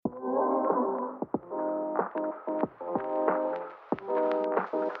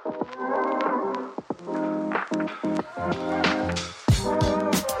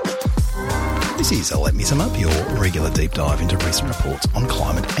This is Let Me Sum Up, your regular deep dive into recent reports on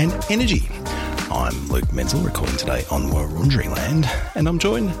climate and energy. I'm Luke Menzel, recording today on Wurundjeri land, and I'm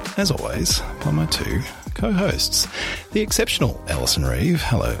joined, as always, by my two co-hosts, the exceptional Alison Reeve.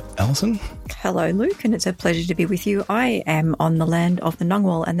 Hello, Alison. Hello, Luke, and it's a pleasure to be with you. I am on the land of the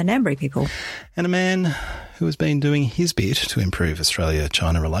Ngunnawal and the Ngambri people. And a man who has been doing his bit to improve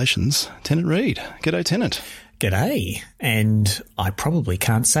Australia-China relations, Tonne Reid. G'day, Tennant. G'day. And I probably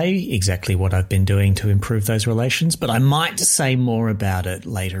can't say exactly what I've been doing to improve those relations, but I might say more about it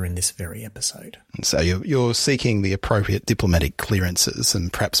later in this very episode. So you're seeking the appropriate diplomatic clearances,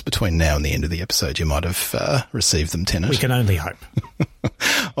 and perhaps between now and the end of the episode you might have received them, Tennant. We can only hope.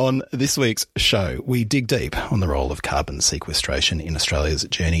 On this week's show, we dig deep on the role of carbon sequestration in Australia's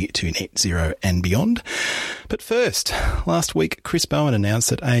journey to net zero and beyond. But first, last week, Chris Bowen announced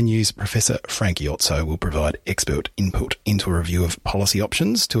that ANU's Professor Frank Iozzo will provide expert input into a review of policy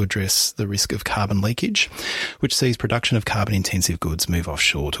options to address the risk of carbon leakage, which sees production of carbon-intensive goods move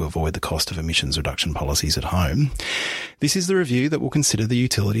offshore to avoid the cost of emissions reduction policies at home. This is the review that will consider the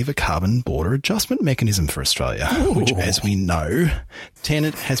utility of a carbon border adjustment mechanism for Australia, which, as we know,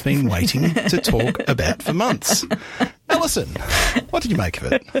 Tennant has been waiting to talk about for months. Alison, what did you make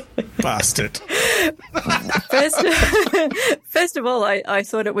of it? Bastard. First of all, I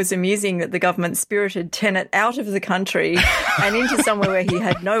thought it was amusing that the government spirited Tennant out of the country and into somewhere where he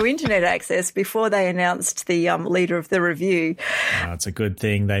had no internet access before they announced the leader of the review. Oh, it's a good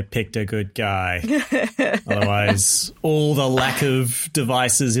thing they picked a good guy. Otherwise, all the lack of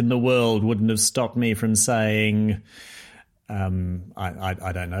devices in the world wouldn't have stopped me from saying,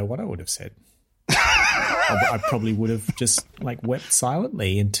 I don't know what I would have said. I probably would have just wept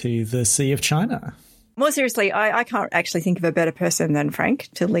silently into the Sea of China. More seriously, I can't actually think of a better person than Frank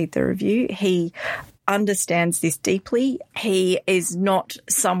to lead the review. He understands this deeply. He is not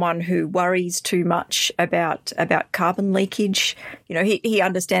someone who worries too much about carbon leakage. You know, he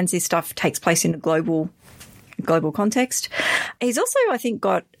understands this stuff takes place in a global context. He's also, I think,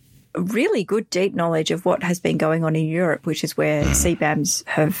 got really good deep knowledge of what has been going on in Europe, which is where CBAMs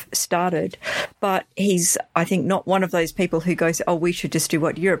have started. But he's, I think, not one of those people who goes, oh, we should just do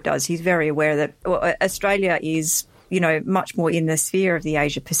what Europe does. He's very aware that Australia is, much more in the sphere of the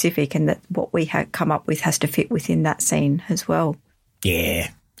Asia Pacific, and that what we have come up with has to fit within that scene as well. Yeah,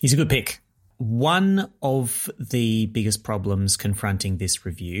 he's a good pick. One of the biggest problems confronting this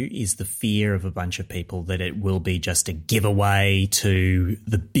review is the fear of a bunch of people that it will be just a giveaway to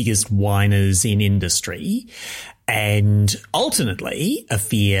the biggest whiners in industry, and ultimately a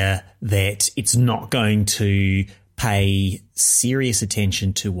fear that it's not going to pay serious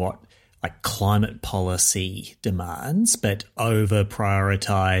attention to what climate policy demands, but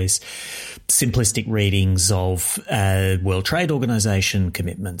over-prioritise simplistic readings of World Trade Organization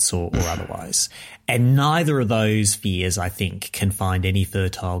commitments or otherwise. And neither of those fears, I think, can find any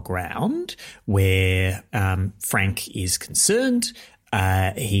fertile ground where Frank is concerned.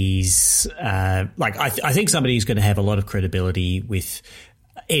 He's I think somebody who's going to have a lot of credibility with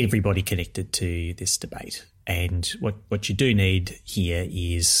everybody connected to this debate. And what you do need here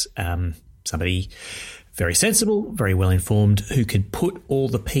is somebody very sensible, very well informed, who can put all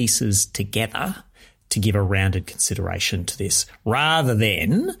the pieces together to give a rounded consideration to this, rather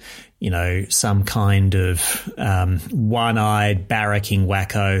than, some kind of one-eyed barracking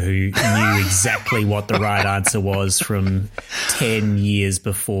wacko who knew exactly what the right answer was from 10 years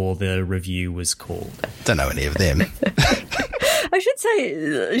before the review was called. Don't know any of them. I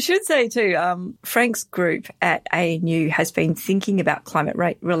should say too, Frank's group at ANU has been thinking about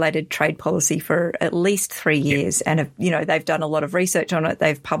climate-related trade policy for at least 3 years, and they've done a lot of research on it.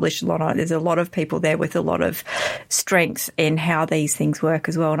 They've published a lot on it. There's a lot of people there with a lot of strength in how these things work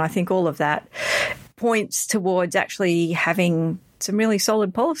as well, and I think all of that points towards actually having some really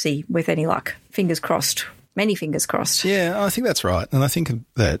solid policy with any luck. Fingers crossed. Many fingers crossed. Yeah, I think that's right, and I think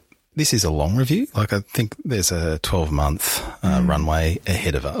that this is a long review. I think there's a 12-month runway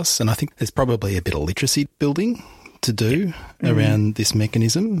ahead of us, and I think there's probably a bit of literacy building to do around this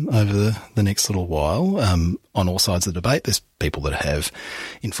mechanism over the next little while. On all sides of the debate, there's people that have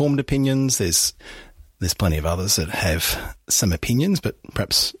informed opinions. There's plenty of others that have some opinions, but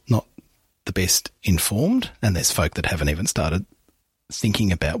perhaps not the best informed. And there's folk that haven't even started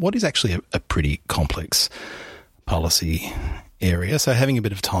thinking about what is actually a pretty complex policy area. So having a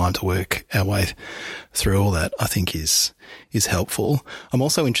bit of time to work our way through all that, I think, is helpful. I'm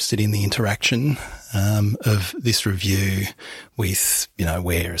also interested in the interaction of this review with,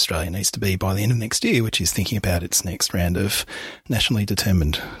 where Australia needs to be by the end of next year, which is thinking about its next round of nationally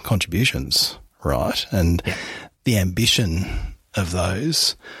determined contributions, right? And the ambition of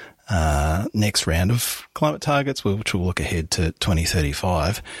those next round of climate targets, which will look ahead to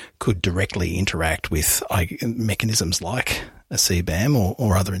 2035, could directly interact with mechanisms like a CBAM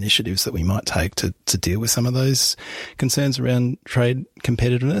or other initiatives that we might take to deal with some of those concerns around trade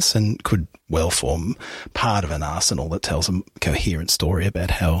competitiveness, and could well form part of an arsenal that tells a coherent story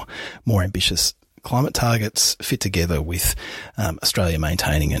about how more ambitious climate targets fit together with Australia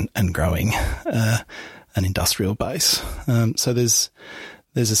maintaining and growing an industrial base. So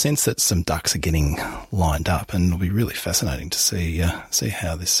there's a sense that some ducks are getting lined up, and it'll be really fascinating to see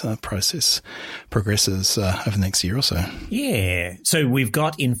how this process progresses over the next year or so. Yeah. So we've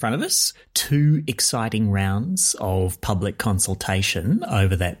got in front of us 2 exciting rounds of public consultation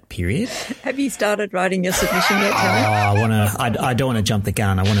over that period. Have you started writing your submission yet, Tonne? I don't want to jump the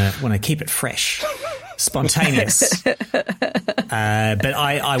gun. I want to keep it fresh. Spontaneous. But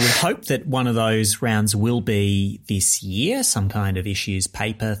I would hope that one of those rounds will be this year, some kind of issues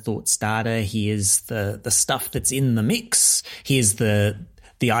paper, thought starter. Here's the stuff that's in the mix. Here's the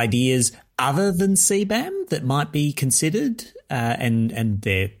ideas other than CBAM that might be considered, and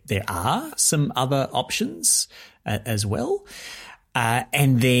there are some other options as well.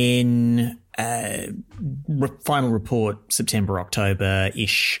 And then final report September,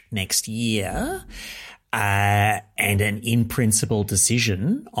 October-ish next year. And an in-principle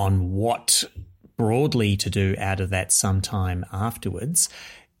decision on what broadly to do out of that sometime afterwards.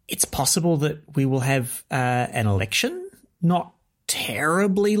 It's possible that we will have an election not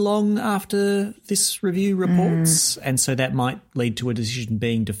terribly long after this review reports, and so that might lead to a decision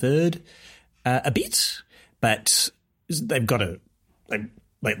being deferred a bit. But they've got to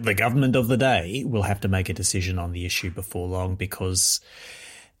the government of the day will have to make a decision on the issue before long, because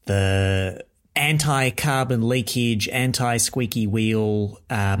the anti-carbon leakage, anti-squeaky wheel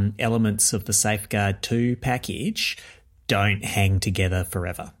elements of the Safeguard 2 package don't hang together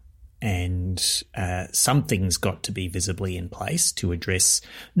forever. And something's got to be visibly in place to address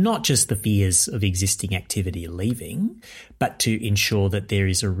not just the fears of existing activity leaving, but to ensure that there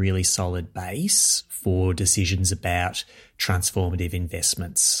is a really solid base for decisions about transformative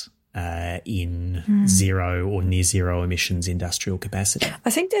investments in zero or near zero emissions industrial capacity. I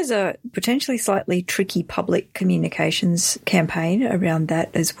think there's a potentially slightly tricky public communications campaign around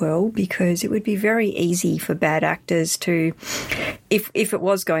that as well, because it would be very easy for bad actors to, if it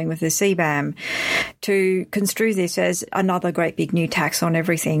was going with the CBAM, to construe this as another great big new tax on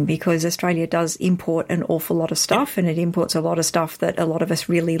everything, because Australia does import an awful lot of stuff, and it imports a lot of stuff that a lot of us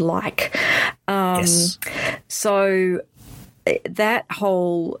really like. Yes. So that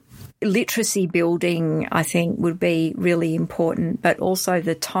whole literacy building, I think, would be really important, but also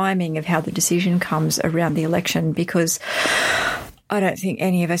the timing of how the decision comes around the election, because I don't think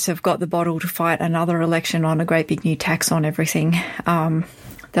any of us have got the bottle to fight another election on a great big new tax on everything.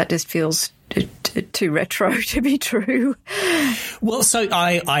 That just feels too retro to be true. Well, so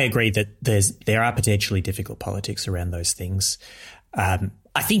I agree that there are potentially difficult politics around those things. I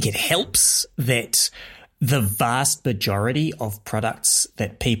think it helps that the vast majority of products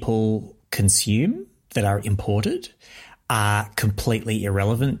that people consume that are imported are completely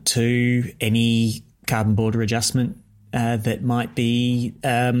irrelevant to any carbon border adjustment that might be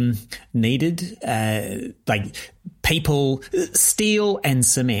needed. Like steel and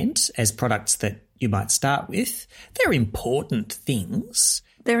cement as products that you might start with, they're important things.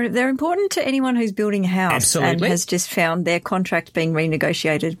 They're important to anyone who's building a house. Absolutely. And has just found their contract being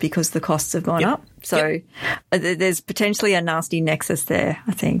renegotiated because the costs have gone up. So there's potentially a nasty nexus there,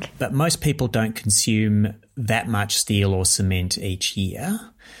 I think. But most people don't consume that much steel or cement each year.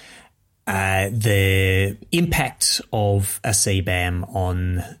 The impact of a CBAM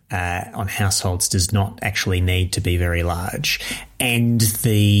on households does not actually need to be very large, and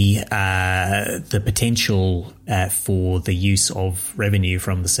the potential for the use of revenue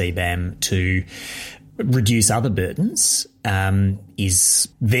from the CBAM to reduce other burdens is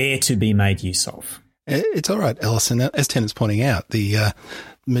there to be made use of. It's all right, Alison. As Tonne's pointing out, the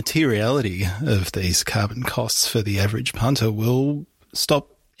materiality of these carbon costs for the average punter will stop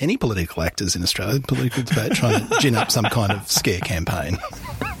any political actors in Australia, political debate, trying to gin up some kind of scare campaign.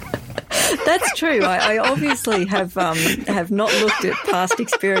 That's true. I obviously have not looked at past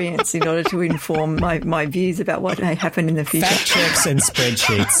experience in order to inform my views about what may happen in the future. Fact checks and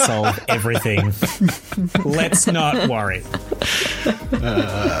spreadsheets solve everything. Let's not worry.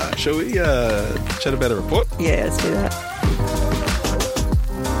 Shall we chat about a report? Yeah, let's do that.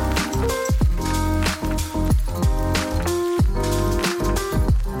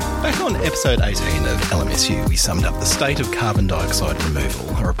 Back on episode 18 of LMSU, we summed up the state of carbon dioxide removal,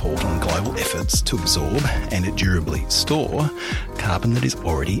 a report on global efforts to absorb and durably store carbon that is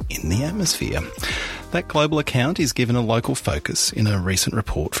already in the atmosphere. That global account is given a local focus in a recent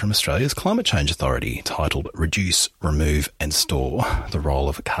report from Australia's Climate Change Authority titled Reduce, Remove and Store, the Role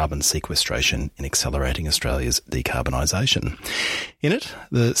of Carbon Sequestration in Accelerating Australia's Decarbonisation. In it,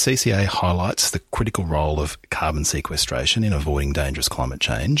 the CCA highlights the critical role of carbon sequestration in avoiding dangerous climate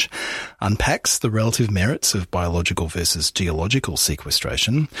change, unpacks the relative merits of biological versus geological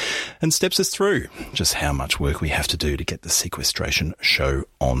sequestration, and steps us through just how much work we have to do to get the sequestration show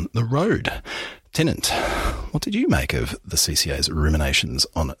on the road. Tennant, what did you make of the CCA's ruminations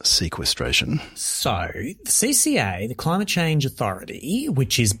on sequestration? So, the CCA, the Climate Change Authority,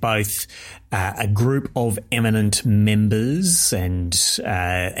 which is both a group of eminent members and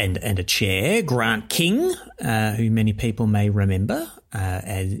a chair, Grant King, who many people may remember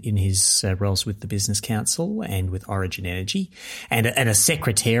in his roles with the Business Council and with Origin Energy, and a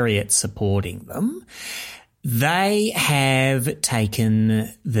secretariat supporting them. They have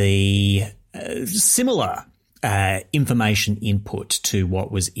taken the similar information input to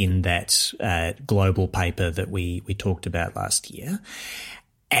what was in that global paper that we talked about last year.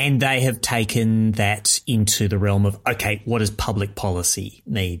 And they have taken that into the realm of, okay, what does public policy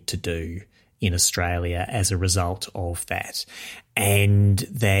need to do in Australia as a result of that? And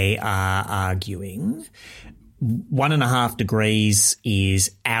they are arguing 1.5 degrees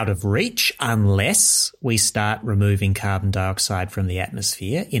is out of reach unless we start removing carbon dioxide from the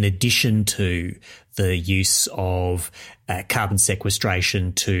atmosphere, in addition to the use of carbon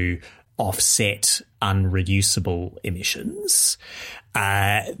sequestration to offset unreducible emissions.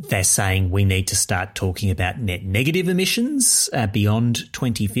 They're saying we need to start talking about net negative emissions beyond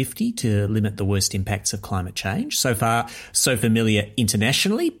 2050 to limit the worst impacts of climate change. So far, so familiar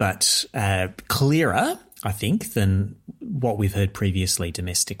internationally, but clearer, I think, than what we've heard previously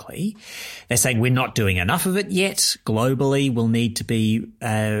domestically. They're saying we're not doing enough of it yet. Globally, we'll need to be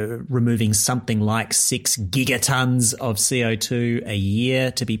removing something like 6 gigatons of CO2 a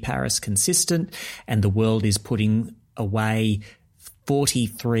year to be Paris consistent, and the world is putting away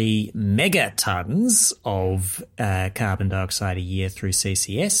 43 megatons of carbon dioxide a year through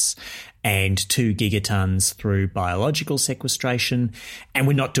CCS and 2 gigatons through biological sequestration, and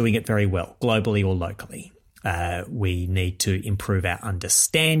we're not doing it very well, globally or locally. We need to improve our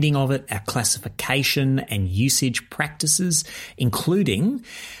understanding of it, our classification and usage practices, including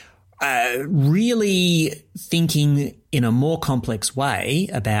really thinking in a more complex way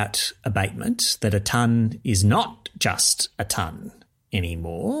about abatement, that a tonne is not just a tonne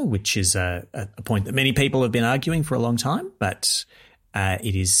anymore, which is a point that many people have been arguing for a long time, but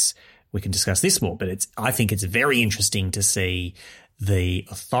it is... We can discuss this more, but I think it's very interesting to see the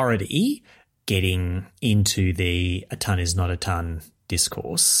authority getting into the a tonne is not a tonne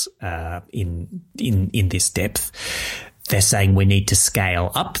discourse in this depth. They're saying we need to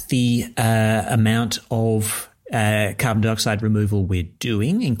scale up the amount of carbon dioxide removal we're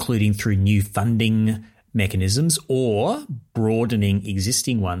doing, including through new funding mechanisms or broadening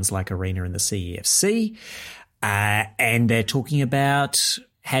existing ones like ARENA and the CEFC. And they're talking about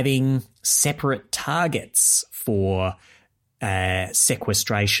having separate targets for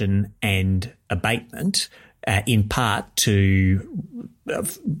sequestration and abatement, in part to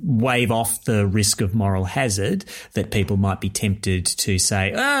wave off the risk of moral hazard that people might be tempted to say,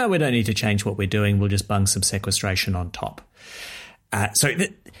 we don't need to change what we're doing, we'll just bung some sequestration on top.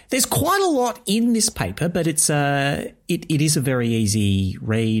 There's quite a lot in this paper, but it is a very easy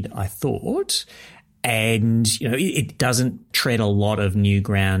read, I thought. And, it doesn't tread a lot of new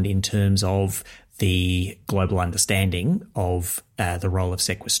ground in terms of the global understanding of the role of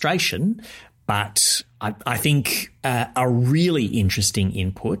sequestration. But I think a really interesting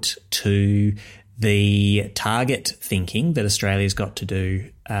input to the target thinking that Australia's got to do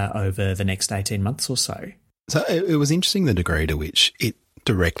over the next 18 months or so. So it was interesting the degree to which it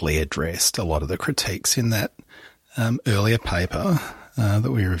directly addressed a lot of the critiques in that earlier paper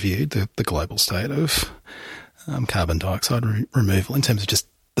that we reviewed, the global state of carbon dioxide removal, in terms of just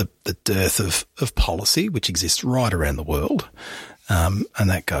the dearth of policy which exists right around the world. And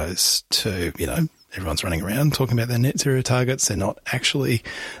that goes to, everyone's running around talking about their net zero targets. They're not actually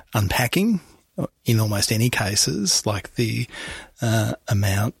unpacking, in almost any cases, like the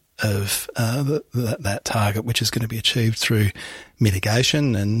amount of that target which is going to be achieved through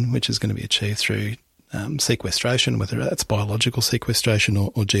mitigation and which is going to be achieved through sequestration, whether that's biological sequestration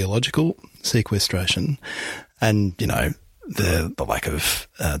or geological sequestration. And, the lack of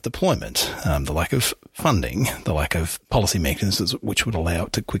deployment, the lack of funding, the lack of policy mechanisms which would allow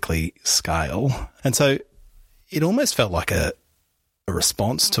it to quickly scale. And so it almost felt like a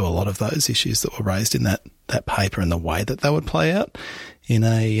response to a lot of those issues that were raised in that paper and the way that they would play out in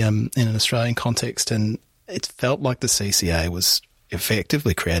an Australian context. And it felt like the CCA was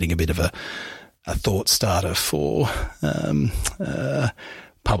effectively creating a bit of a thought starter for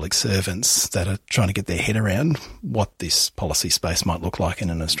public servants that are trying to get their head around what this policy space might look like in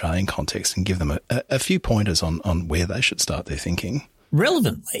an Australian context, and give them a few pointers on where they should start their thinking.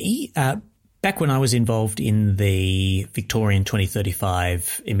 Relevantly, back when I was involved in the Victorian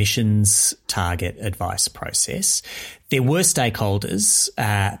 2035 emissions target advice process, there were stakeholders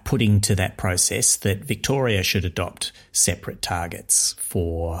putting to that process that Victoria should adopt separate targets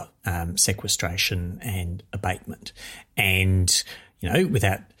for sequestration and abatement. And, you know,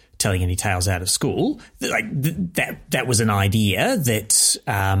 without telling any tales out of school, that was an idea that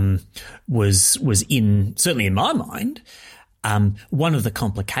was certainly in my mind. One of the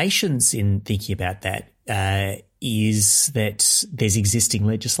complications in thinking about that is that there's existing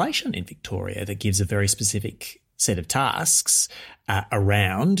legislation in Victoria that gives a very specific set of tasks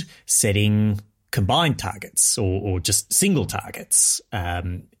around setting combined targets or just single targets.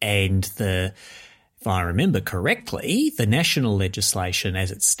 If I remember correctly, the national legislation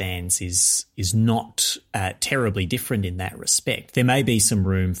as it stands is not terribly different in that respect. There may be some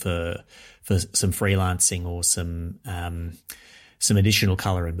room for some freelancing or some additional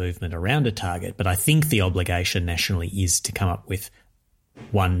colour and movement around a target, but I think the obligation nationally is to come up with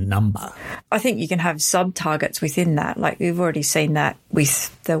one number. I think you can have sub-targets within that. Like we've already seen that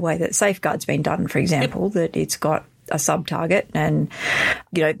with the way that Safeguard's been done, for example, that it's got a sub-target and,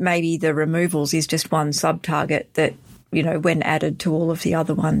 you know, maybe the removals is just one sub-target that, you know, when added to all of the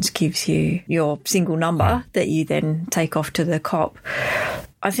other ones gives you your single number that you then take off to the COP.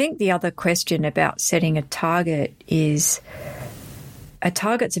 I think the other question about setting a target is a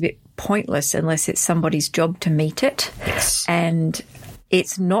target's a bit pointless unless it's somebody's job to meet it. Yes. And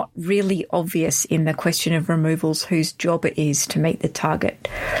it's not really obvious in the question of removals whose job it is to meet the target.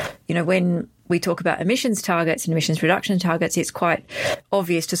 You know, when we talk about emissions targets and emissions reduction targets, it's quite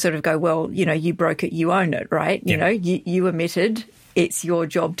obvious to sort of go, well, you know, you broke it, you own it, right? You know, you emitted, it's your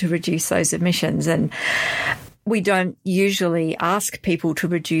job to reduce those emissions. And we don't usually ask people to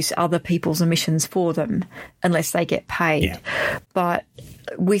reduce other people's emissions for them unless they get paid. Yeah. But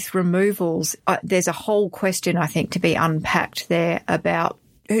with removals, there's a whole question, I think, to be unpacked there about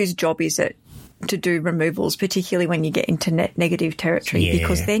whose job is it to do removals, particularly when you get into net negative territory,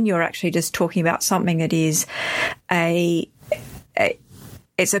 because then you're actually just talking about something that is it's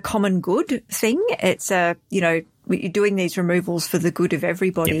a common good thing. It's you're doing these removals for the good of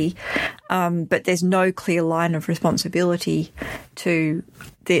everybody, but there's no clear line of responsibility to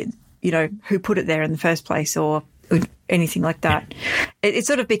who put it there in the first place or anything like that. It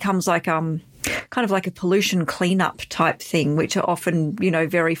sort of becomes like kind of like a pollution cleanup type thing, which are often,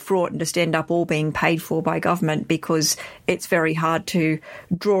 very fraught and just end up all being paid for by government because it's very hard to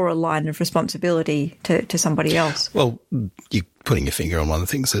draw a line of responsibility to somebody else. Well, you're putting your finger on one of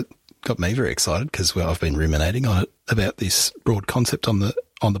the things that got me very excited because I've been ruminating on it about this broad concept on the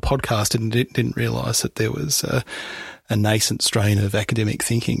podcast and didn't realise that there was a nascent strain of academic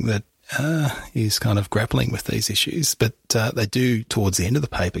thinking that is kind of grappling with these issues. But they do, towards the end of the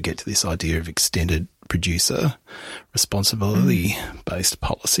paper, get to this idea of extended producer responsibility-based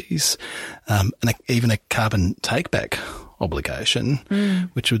policies and even a carbon take-back obligation,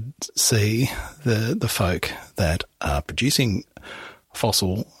 which would see the folk that are producing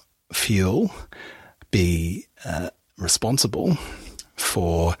fossil fuel be responsible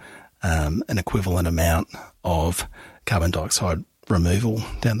for an equivalent amount of carbon dioxide removal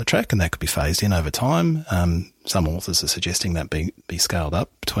down the track, and that could be phased in over time. Some authors are suggesting that be scaled up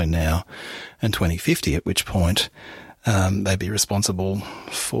between now and 2050, at which point they'd be responsible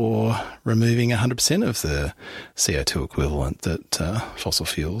for removing 100% of the CO2 equivalent that fossil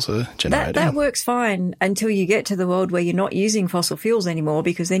fuels are generating. That works fine until you get to the world where you're not using fossil fuels anymore,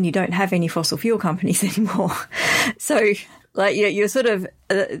 because then you don't have any fossil fuel companies anymore. So you're sort of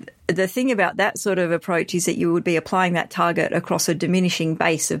the thing about that sort of approach is that you would be applying that target across a diminishing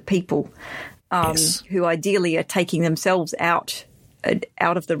base of people who ideally are taking themselves out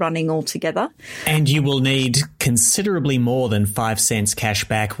of the running altogether. And you will need considerably more than 5 cents cash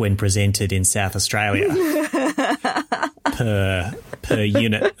back when presented in South Australia per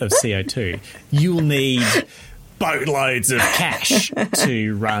unit of CO2. You'll need boatloads of cash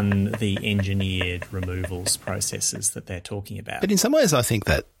to run the engineered removals processes that they're talking about. But in some ways, I think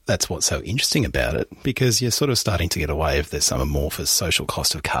that that's what's so interesting about it, because you're sort of starting to get away of this some amorphous social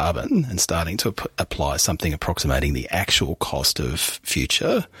cost of carbon and starting to apply something approximating the actual cost of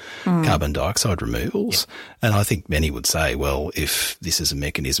future carbon dioxide removals. Yeah. And I think many would say, well, if this is a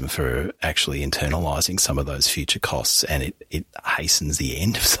mechanism for actually internalising some of those future costs and it hastens the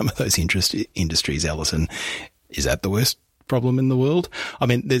end of some of those industries, Alison, is that the worst problem in the world? I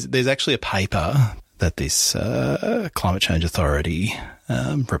mean, there's actually a paper that this Climate Change Authority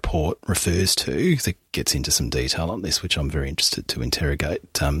report refers to that gets into some detail on this, which I'm very interested to interrogate.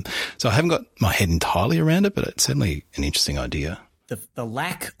 So I haven't got my head entirely around it, but it's certainly an interesting idea. The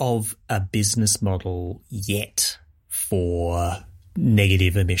lack of a business model yet for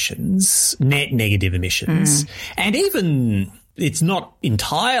negative emissions, net negative emissions, and even it's not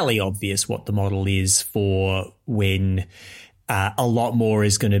entirely obvious what the model is for when a lot more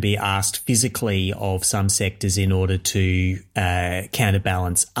is going to be asked physically of some sectors in order to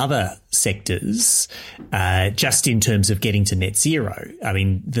counterbalance other sectors, just in terms of getting to net zero. I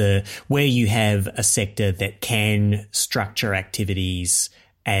mean, where you have a sector that can structure activities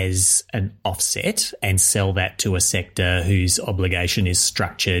as an offset and sell that to a sector whose obligation is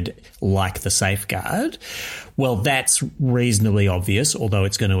structured like the safeguard, well, that's reasonably obvious, although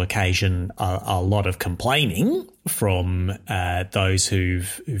it's going to occasion a lot of complaining from those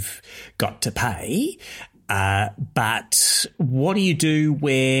who've got to pay. But what do you do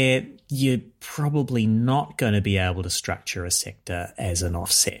where you're probably not going to be able to structure a sector as an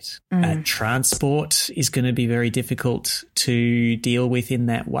offset? Transport is going to be very difficult to deal with in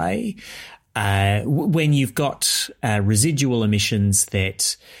that way. When you've got residual emissions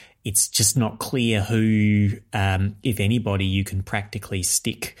that it's just not clear who, if anybody, you can practically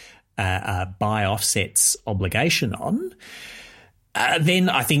stick a buy offsets obligation on, then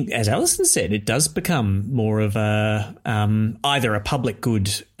I think, as Alison said, it does become more of a either a public good,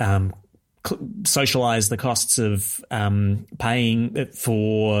 socialise the costs of paying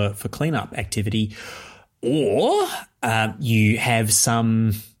for cleanup activity, or you have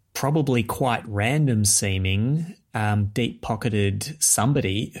some probably quite random seeming deep-pocketed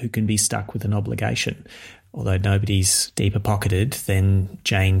somebody who can be stuck with an obligation, although nobody's deeper-pocketed than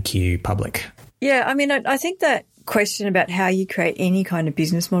J&Q Public. Yeah, I mean, I think that question about how you create any kind of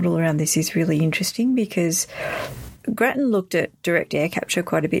business model around this is really interesting, because Grattan looked at direct air capture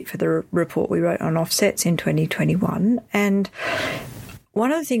quite a bit for the report we wrote on offsets in 2021. And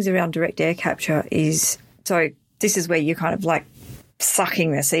one of the things around direct air capture is, so this is where you're kind of like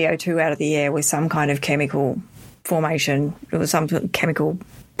sucking the CO2 out of the air with some kind of chemical formation or some chemical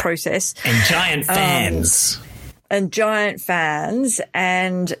process. And giant fans.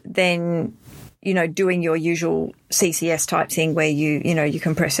 And then, you know, doing your usual CCS type thing where you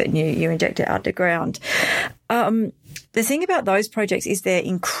compress it and you inject it underground. The thing about those projects is they're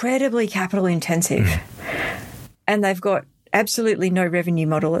incredibly capital intensive, and they've got absolutely no revenue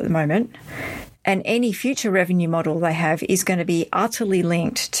model at the moment. And any future revenue model they have is going to be utterly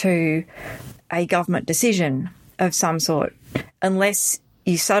linked to a government decision of some sort, unless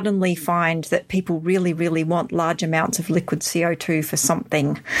you suddenly find that people really, really want large amounts of liquid CO2 for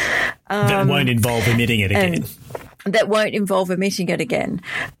something. That won't involve emitting it again.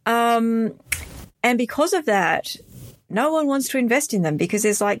 And because of that, no one wants to invest in them, because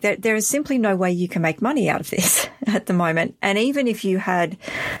there's like there is simply no way you can make money out of this at the moment. And even if you had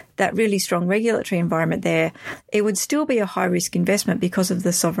that really strong regulatory environment there, it would still be a high risk investment because of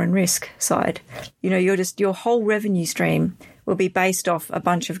the sovereign risk side. You know, your whole revenue stream will be based off a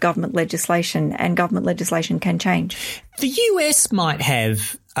bunch of government legislation, and government legislation can change. The US might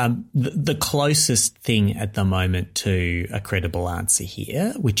have the closest thing at the moment to a credible answer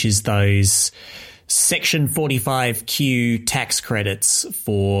here, which is those Section 45Q tax credits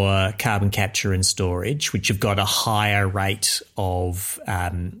for carbon capture and storage, which have got a higher rate of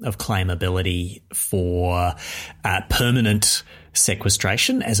claimability for permanent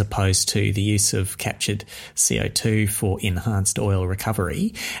sequestration as opposed to the use of captured CO2 for enhanced oil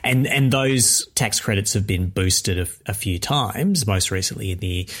recovery. And those tax credits have been boosted a few times, most recently in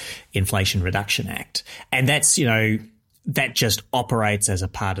the Inflation Reduction Act. And that's, you know, that just operates as a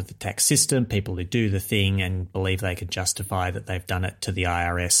part of the tax system. People who do the thing and believe they can justify that they've done it to the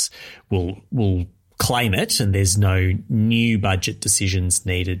IRS will claim it, and there's no new budget decisions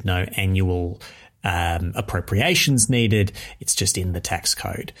needed, no annual appropriations needed. It's just in the tax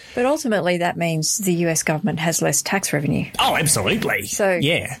code. But ultimately that means the US government has less tax revenue. Oh, absolutely. So,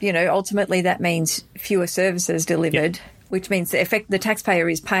 yeah, you know, ultimately that means fewer services delivered. Yep. which means the taxpayer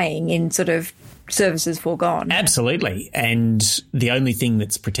is paying in sort of services foregone. Absolutely. And the only thing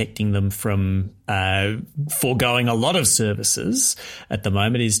that's protecting them from foregoing a lot of services at the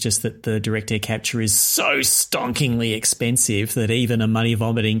moment is just that the direct air capture is so stonkingly expensive that even a money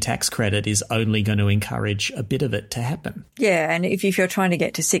vomiting tax credit is only going to encourage a bit of it to happen. Yeah, and if you're trying to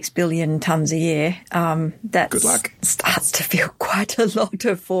get to 6 billion tonnes a year, that good luck. Starts to feel quite a lot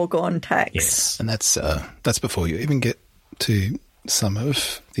of foregone tax. Yes. And that's before you even get to some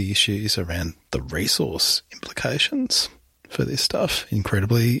of the issues around the resource implications for this stuff.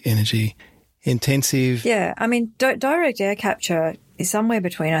 Incredibly energy intensive. Yeah, I mean, direct air capture is somewhere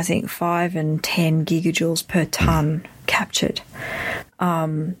between, I think, 5 and 10 gigajoules per tonne captured.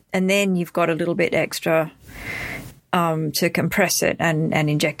 And then you've got a little bit extra to compress it and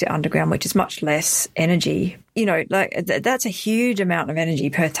inject it underground, which is much less energy. You know, like that's a huge amount of energy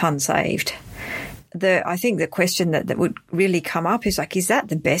per tonne saved. I think the question that would really come up is like, is that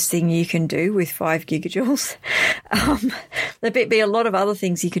the best thing you can do with 5 gigajoules? There'd be a lot of other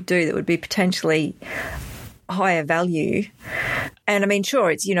things you could do that would be potentially higher value. And I mean,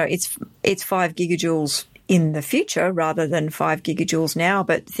 sure, it's 5 gigajoules in the future rather than 5 gigajoules now.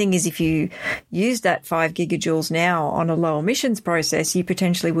 But the thing is, if you use that 5 gigajoules now on a low emissions process, you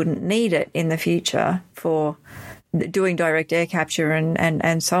potentially wouldn't need it in the future for doing direct air capture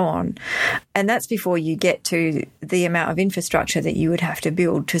and so on. And that's before you get to the amount of infrastructure that you would have to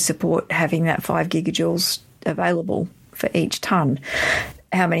build to support having that 5 gigajoules available for each tonne.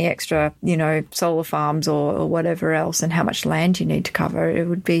 How many extra, solar farms or whatever else, and how much land you need to cover. It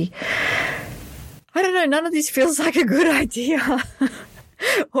would be, I don't know, none of this feels like a good idea.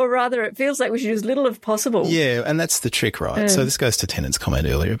 Or rather, it feels like we should do as little as possible. Yeah, and that's the trick, right? So this goes to Tennant's comment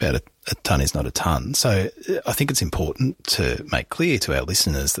earlier about a tonne is not a tonne. So I think it's important to make clear to our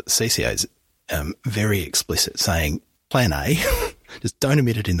listeners that the CCA is very explicit, saying plan A, just don't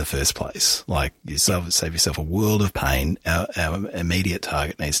emit it in the first place. Like, save yourself a world of pain. Our immediate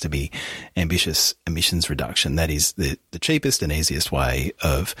target needs to be ambitious emissions reduction. That is the cheapest and easiest way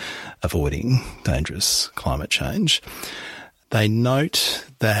of avoiding dangerous climate change. They note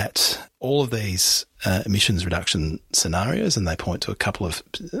that all of these emissions reduction scenarios, and they point to a couple of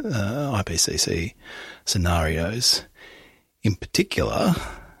IPCC scenarios in particular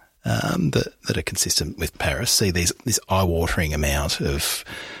that are consistent with Paris, see this eye-watering amount of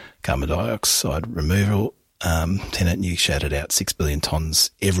carbon dioxide removal. Tennant, you shouted out 6 billion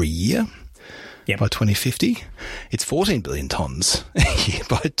tonnes every year. Yep. By 2050. It's 14 billion tonnes a year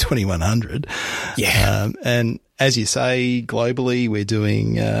by 2100. Yeah. And as you say, globally, we're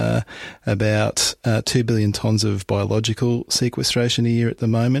doing about 2 billion tonnes of biological sequestration a year at the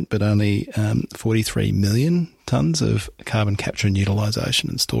moment, but only 43 million tonnes of carbon capture and utilisation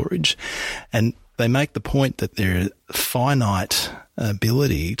and storage. And they make the point that there is finite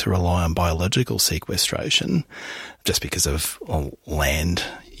ability to rely on biological sequestration just because of land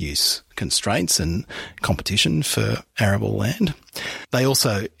use constraints and competition for arable land. They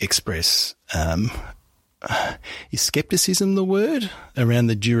also express, is scepticism the word, around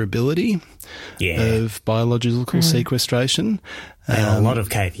the durability of biological sequestration. A lot of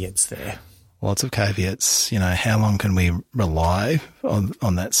caveats there. Lots of caveats. How long can we rely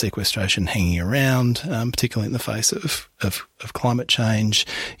on that sequestration hanging around, particularly in the face of climate change?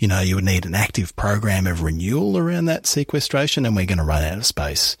 You would need an active program of renewal around that sequestration, and we're going to run out of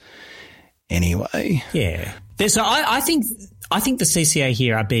space anyway. Yeah. So I think the CCA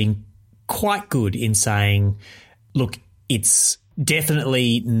here are being quite good in saying, look, it's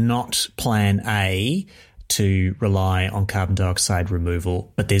definitely not plan A to rely on carbon dioxide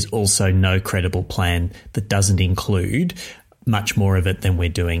removal, but there's also no credible plan that doesn't include much more of it than we're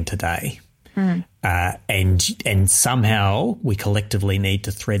doing today. And somehow we collectively need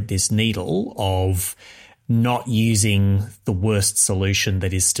to thread this needle of not using the worst solution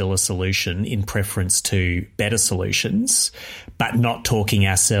that is still a solution in preference to better solutions, but not talking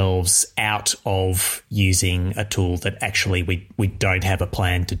ourselves out of using a tool that actually we don't have a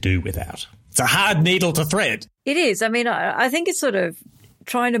plan to do without. It's a hard needle to thread. It is. I mean, I think it's sort of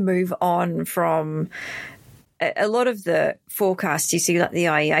trying to move on from a lot of the forecasts you see, like the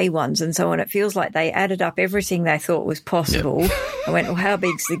IEA ones and so on. It feels like they added up everything they thought was possible and went, well, how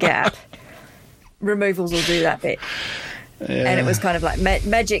big's the gap? Removals will do that bit. Yeah. And it was kind of like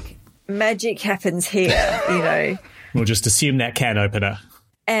magic happens here, We'll just assume that can opener.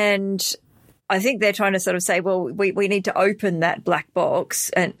 And I think they're trying to sort of say, well, we need to open that black box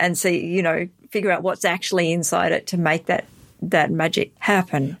and see, figure out what's actually inside it to make that magic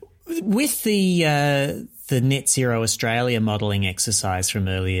happen. With the the Net Zero Australia modelling exercise from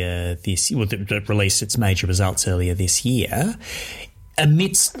earlier this year, that released its major results earlier this year,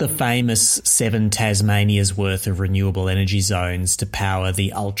 amidst the famous 7 Tasmanias worth of renewable energy zones to power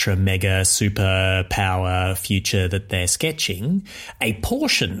the ultra mega super power future that they're sketching, a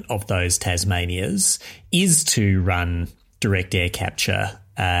portion of those Tasmanias is to run direct air capture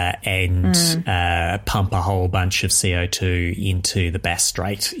and pump a whole bunch of CO2 into the Bass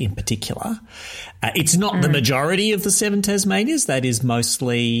Strait in particular. It's not the majority of the 7 Tasmanias. That is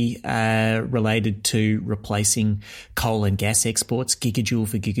mostly related to replacing coal and gas exports, gigajoule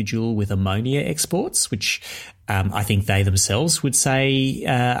for gigajoule, with ammonia exports, which I think they themselves would say,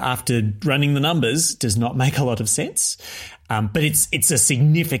 after running the numbers, does not make a lot of sense. But it's a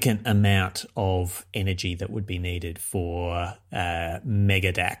significant amount of energy that would be needed for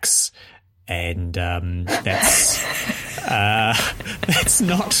mega DAX, and that's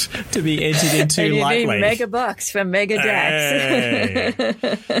not to be entered into and you lightly. need megabucks for mega DAX.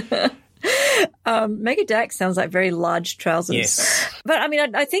 Mega DAX sounds like very large trousers. Yes, but I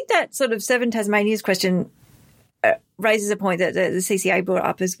mean, I think that sort of 7 Tasmanias question raises a point that the CCA brought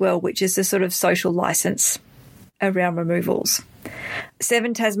up as well, which is the sort of social licence around removals.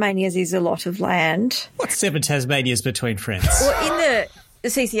 7 Tasmanias is a lot of land. What's 7 Tasmanias between friends? Well, in the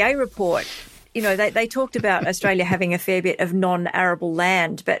CCA report, you know, they talked about Australia having a fair bit of non-arable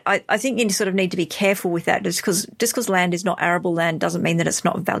land, but I think you sort of need to be careful with that. Just because land is not arable land doesn't mean that it's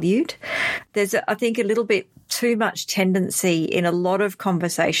not valued. There's, I think, a little bit too much tendency in a lot of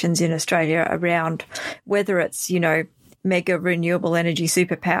conversations in Australia around whether it's, you know, mega renewable energy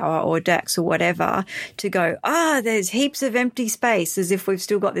superpower or DAX or whatever, to go, there's heaps of empty space, as if we've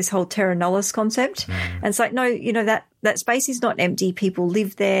still got this whole terra nullius concept. And it's like, no, you know, that space is not empty. People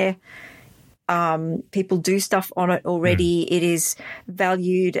live there. People do stuff on it already. It is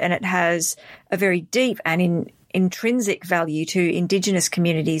valued, and it has a very deep and intrinsic value to Indigenous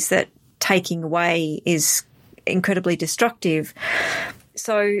communities that taking away is incredibly destructive.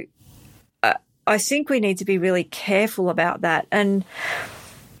 So I think we need to be really careful about that. And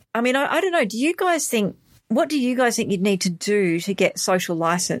I mean, I don't know. What do you guys think you'd need to do to get social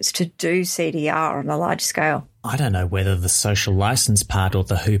license to do CDR on a large scale? I don't know whether the social license part or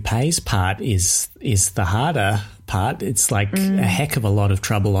the who pays part is the harder part. It's like a heck of a lot of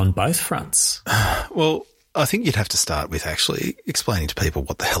trouble on both fronts. Well, I think you'd have to start with actually explaining to people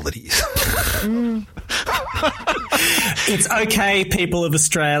what the hell it is. It's okay, people of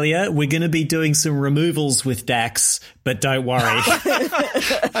Australia. We're going to be doing some removals with DAX, but don't worry.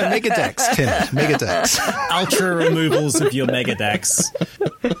 Mega DAX, Tonne, Mega DAX. Ultra removals of your Mega DAX.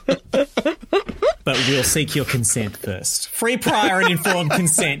 But we'll seek your consent first. Free, prior and informed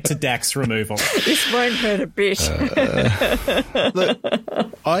consent to DAX removal. This won't hurt a bit. Look,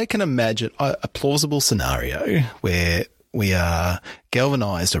 I can imagine a plausible scenario where we are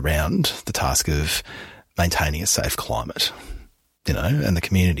galvanised around the task of maintaining a safe climate, you know, and the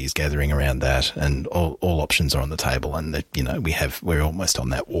community is gathering around that, and all options are on the table, and that, you know, we're almost on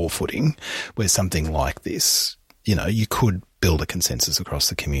that war footing where something like this, you know, you could build a consensus across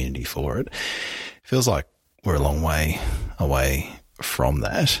the community for it. Feels like we're a long way away from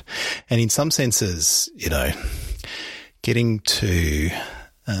that. And in some senses, you know, getting to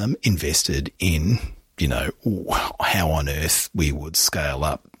invested in, you know, how on earth we would scale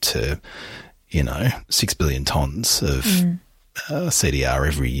up to, you know, 6 billion tonnes of CDR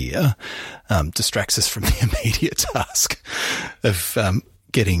every year distracts us from the immediate task of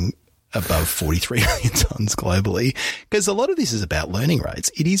getting above 43 million tonnes globally, because a lot of this is about learning rates.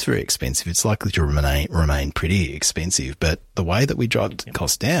 It is very expensive. It's likely to remain pretty expensive, but the way that we drive the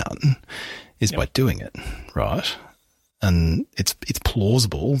cost down is by doing it, right? And it's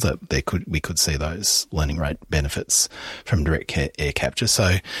plausible that we could see those learning rate benefits from direct air capture.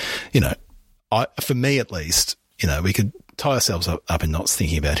 So, you know, for me at least, you know, we could tie ourselves up in knots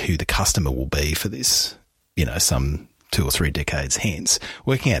thinking about who the customer will be for this, you know, some 2 or 3 decades hence,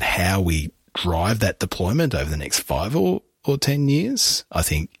 working out how we drive that deployment over the next 5 or 10 years, I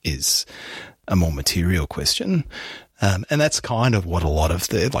think is a more material question. And that's kind of what a lot of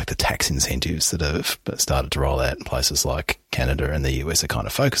the tax incentives that have started to roll out in places like Canada and the US are kind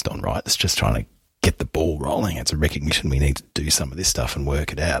of focused on, right? It's just trying to get the ball rolling. It's a recognition we need to do some of this stuff and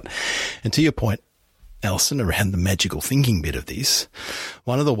work it out. And to your point, Alison, around the magical thinking bit of this,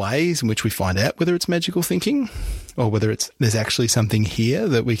 one of the ways in which we find out whether it's magical thinking or whether there's actually something here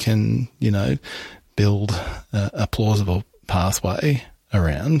that we can, you know, build a plausible pathway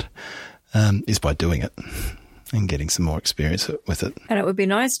around is by doing it and getting some more experience with it. And it would be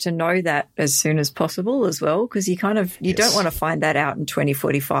nice to know that as soon as possible as well, because you don't want to find that out in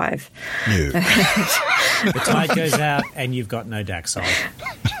 2045. No. The tide goes out and you've got no Daxol.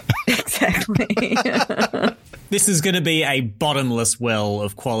 Exactly. This is going to be a bottomless well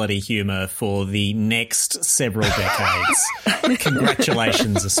of quality humour for the next several decades.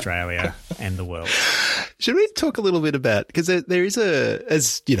 Congratulations, Australia and the world. Should we talk a little bit about, because there is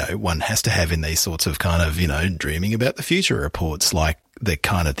as you know, one has to have in these sorts of kind of, dreaming about the future reports, like the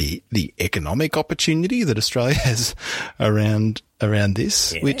kind of the economic opportunity that Australia has around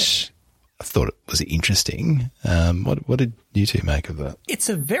this, which I thought it was interesting. What did you two make of that? It's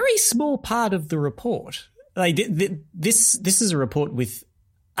a very small part of the report. This is a report with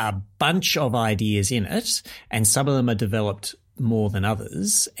a bunch of ideas in it, and some of them are developed more than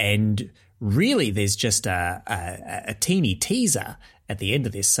others. And really, there's just a teeny teaser at the end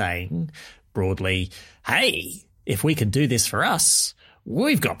of this saying, broadly, hey, if we can do this for us,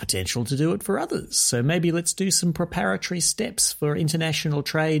 we've got potential to do it for others. So maybe let's do some preparatory steps for international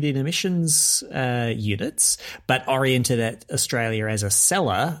trade in emissions units, but oriented at Australia as a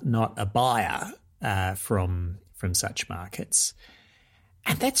seller, not a buyer from such markets.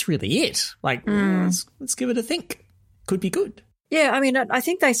 And that's really it. Let's give it a think. Could be good. Yeah, I mean, I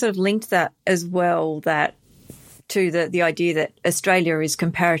think they sort of linked that as well, that to the idea that Australia is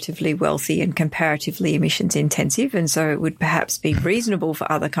comparatively wealthy and comparatively emissions intensive, and so it would perhaps be reasonable for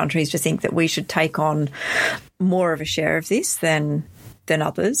other countries to think that we should take on more of a share of this than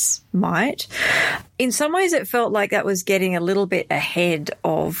others might. In some ways, it felt like that was getting a little bit ahead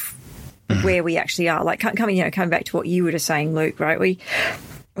of where we actually are. Like coming back to what you were just saying, Luke, right?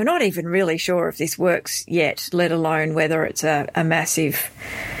 We're not even really sure if this works yet, let alone whether it's a massive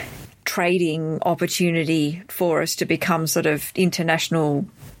trading opportunity for us to become sort of international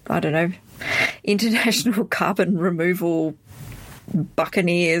carbon removal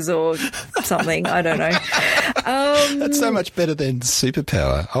buccaneers or something. I don't know. That's so much better than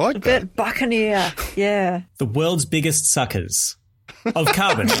superpower. I like that. Buccaneer, yeah. The world's biggest suckers of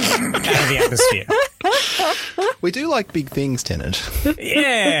carbon out of the atmosphere. We do like big things, Tennant.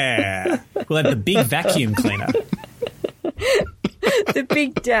 Yeah. We'll have the big vacuum cleaner. The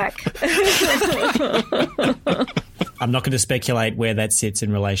big DAC. I'm not going to speculate where that sits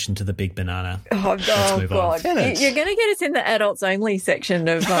in relation to the big banana. Oh, God. You're going to get us in the adults only section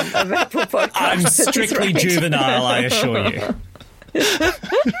of Apple Podcasts. I'm strictly juvenile, I assure you.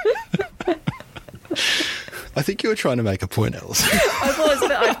 I think you were trying to make a point, Alice. I was,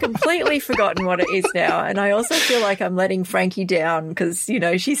 but I've completely forgotten what it is now. And I also feel like I'm letting Frankie down because, she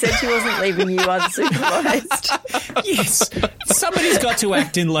said she wasn't leaving you unsupervised. Yes. Somebody's got to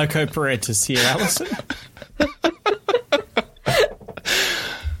act in loco parentis here, Alison.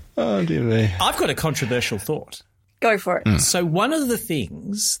 Oh, dear me. I've got a controversial thought. Go for it. So one of the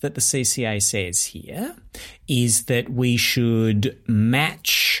things that the CCA says here is that we should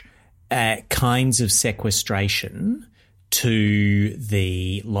match kinds of sequestration to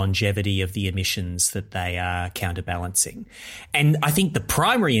the longevity of the emissions that they are counterbalancing. And I think the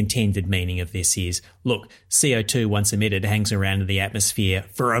primary intended meaning of this is, look, CO2 once emitted hangs around in the atmosphere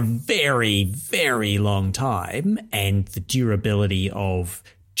for a very, very long time, and the durability of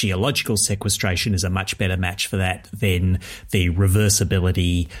geological sequestration is a much better match for that than the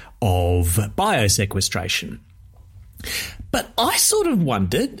reversibility of biosequestration. But I sort of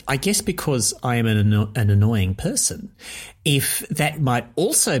wondered, I guess because I am an annoying person, if that might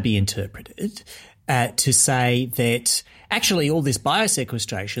also be interpreted to say that actually all this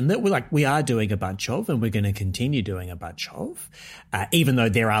biosequestration that we are doing a bunch of and we're going to continue doing a bunch of, even though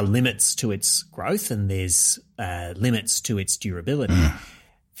there are limits to its growth and there's limits to its durability,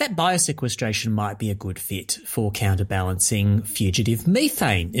 that biosequestration might be a good fit for counterbalancing fugitive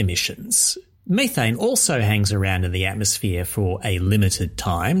methane emissions. Methane also hangs around in the atmosphere for a limited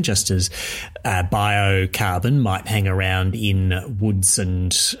time, just as biocarbon might hang around in woods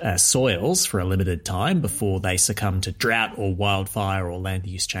and soils for a limited time before they succumb to drought or wildfire or land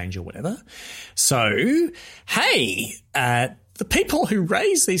use change or whatever. So, hey, the people who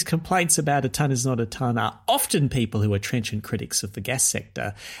raise these complaints about a tonne is not a tonne are often people who are trenchant critics of the gas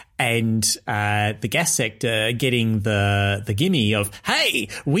sector, and the gas sector getting the gimme of, hey,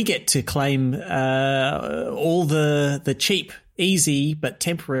 we get to claim all the cheap, easy but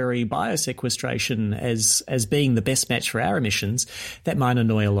temporary biosequestration as being the best match for our emissions. That might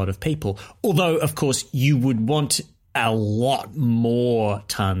annoy a lot of people. Although, of course, you would want a lot more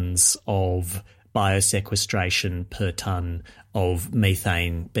tonnes of biosequestration per tonne of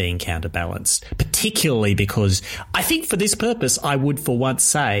methane being counterbalanced, particularly because I think for this purpose, I would for once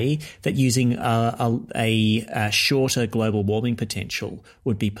say that using a shorter global warming potential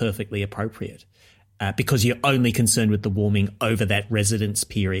would be perfectly appropriate because you're only concerned with the warming over that residence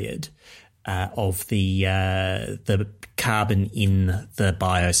period of the carbon in the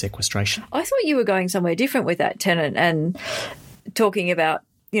biosequestration. I thought you were going somewhere different with that, Tennant, and talking about,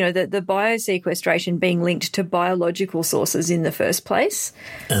 the biosequestration being linked to biological sources in the first place.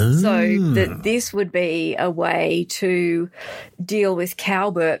 Oh. So that this would be a way to deal with cow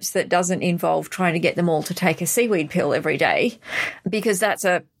burps that doesn't involve trying to get them all to take a seaweed pill every day, because that's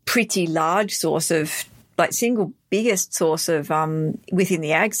a pretty large source of, single biggest source of, within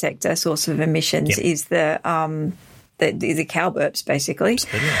the ag sector, source of emissions is the cow burps, basically.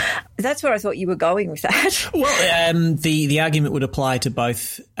 Absolutely. That's where I thought you were going with that. Well, the argument would apply to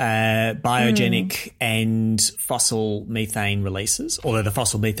both biogenic and fossil methane releases, although the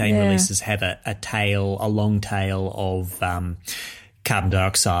fossil methane releases have a long tail of carbon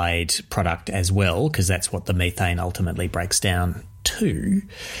dioxide product as well, because that's what the methane ultimately breaks down to.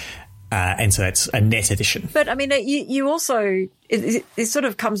 And so that's a net addition. But, I mean, you also – it sort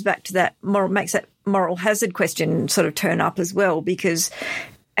of comes back to that makes that moral hazard question sort of turn up as well, because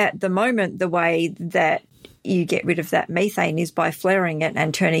at the moment the way that you get rid of that methane is by flaring it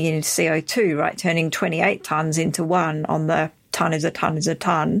and turning it into CO2, right, turning 28 tonnes into 1 on the tonne is a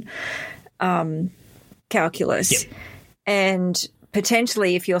tonne calculus. Yep. And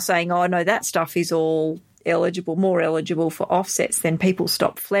potentially if you're saying, oh, no, that stuff is all – more eligible for offsets, then people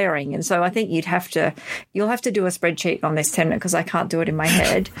stop flaring. And so I think you'll have to do a spreadsheet on this, Tennant, because I can't do it in my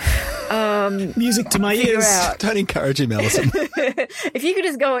head. Music to my ears. Don't encourage him, Alison. If you could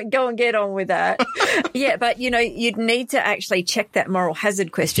just go and get on with that. Yeah, but, you'd need to actually check that moral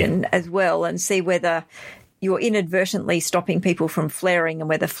hazard question as well and see whether you're inadvertently stopping people from flaring and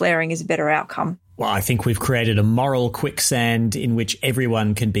whether flaring is a better outcome. Well, I think we've created a moral quicksand in which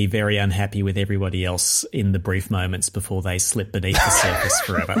everyone can be very unhappy with everybody else in the brief moments before they slip beneath the surface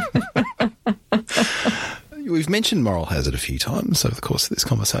forever. We've mentioned moral hazard a few times over the course of this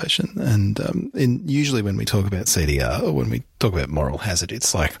conversation, and usually when we talk about CDR or when we talk about moral hazard,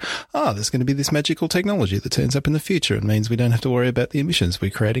 it's like, there's going to be this magical technology that turns up in the future and means we don't have to worry about the emissions we're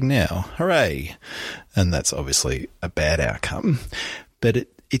creating now. Hooray! And that's obviously a bad outcome. But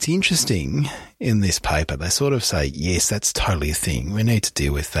it's interesting in this paper, they sort of say, yes, that's totally a thing. We need to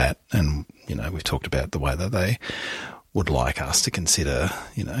deal with that. And, we've talked about the way that they would like us to consider,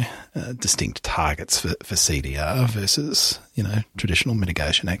 distinct targets for CDR versus, traditional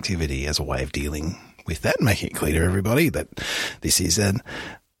mitigation activity as a way of dealing with that, making it clear to everybody that this is an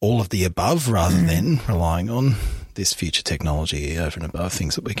all of the above rather than relying on this future technology over and above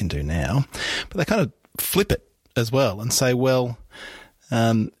things that we can do now. But they kind of flip it as well and say, well,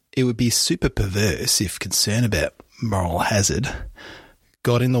 it would be super perverse if concern about moral hazard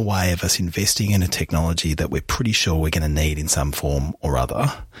got in the way of us investing in a technology that we're pretty sure we're going to need in some form or other.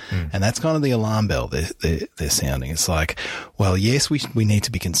 And that's kind of the alarm bell they're sounding. It's like, well, yes, we need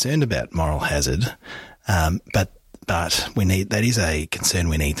to be concerned about moral hazard, but that is a concern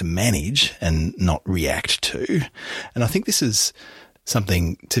we need to manage and not react to. And I think this is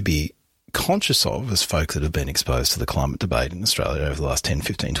something to be conscious of as folk that have been exposed to the climate debate in Australia over the last 10,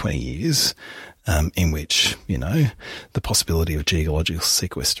 15, 20 years, in which, the possibility of geological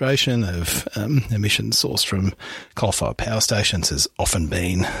sequestration of emissions sourced from coal-fired power stations has often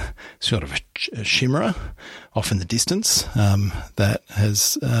been sort of a chimera off in the distance, that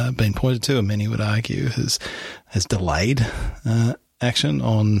has been pointed to, and many would argue has delayed action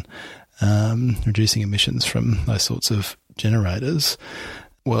on reducing emissions from those sorts of generators.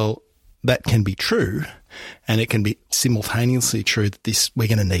 Well, that can be true, and it can be simultaneously true that we're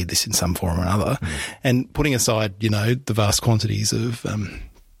going to need this in some form or another. And putting aside, the vast quantities of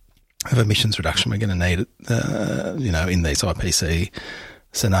emissions reduction we're going to need, in these IPC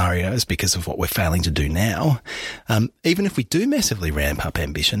scenarios because of what we're failing to do now, even if we do massively ramp up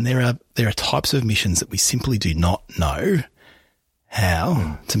ambition, there are types of emissions that we simply do not know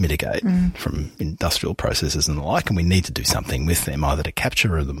how to mitigate from industrial processes and the like, and we need to do something with them, either to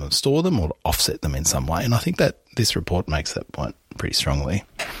capture them or store them or to offset them in some way. And I think that this report makes that point pretty strongly.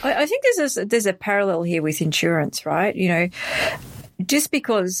 I think there's a parallel here with insurance, right? Just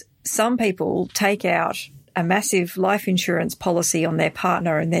because some people take out a massive life insurance policy on their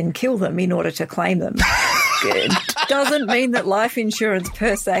partner and then kill them in order to claim them doesn't mean that life insurance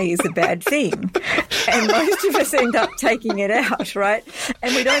per se is a bad thing. And most of us end up taking it out, right?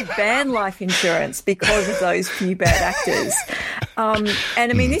 And we don't ban life insurance because of those few bad actors. And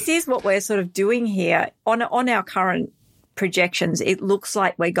I mean, this is what we're sort of doing here. On our current projections, it looks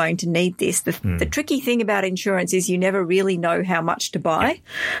like we're going to need this. The tricky thing about insurance is you never really know how much to buy,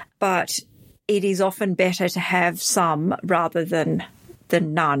 but it is often better to have some rather than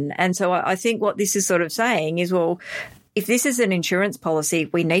none. And so I think what this is sort of saying is, well, if this is an insurance policy,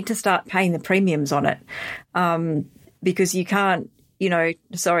 we need to start paying the premiums on it, because you can't,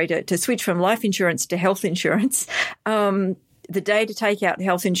 to switch from life insurance to health insurance. The day to take out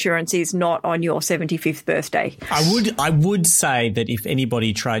health insurance is not on your 75th birthday. I would say that if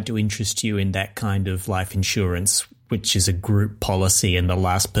anybody tried to interest you in that kind of life insurance, which is a group policy and the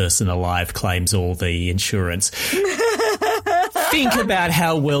last person alive claims all the insurance, think about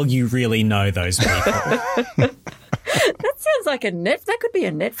how well you really know those people. That sounds like that could be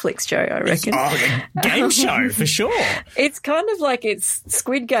a Netflix show, I reckon. A game show for sure. It's kind of like it's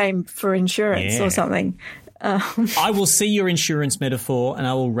Squid Game for insurance or something. I will see your insurance metaphor and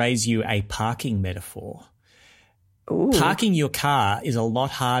I will raise you a parking metaphor. Ooh. Parking your car is a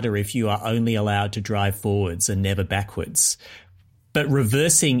lot harder if you are only allowed to drive forwards and never backwards. But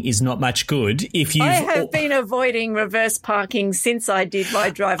reversing is not much good if you. I have been avoiding reverse parking since I did my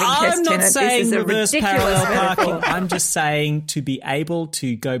driving test. I'm not saying this is reverse a ridiculous parallel parking. metaphor. I'm just saying to be able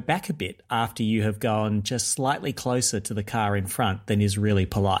to go back a bit after you have gone just slightly closer to the car in front than is really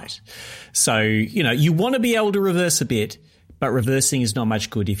polite. So, you want to be able to reverse a bit, but reversing is not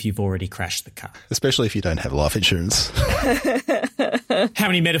much good if you've already crashed the car. Especially if you don't have life insurance. How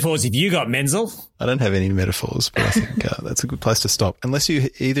many metaphors have you got, Menzel? I don't have any metaphors, but I think that's a good place to stop. Unless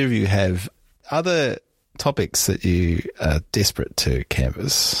either of you have other topics that you are desperate to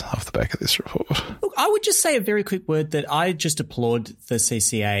canvass off the back of this report. Look, I would just say a very quick word that I just applaud the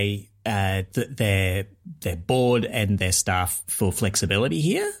CCA, their board and their staff for flexibility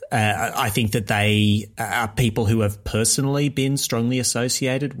here. I think that they are people who have personally been strongly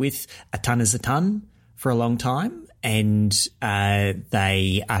associated with a tonne is a tonne for a long time. And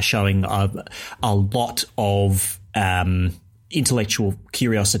they are showing a lot of intellectual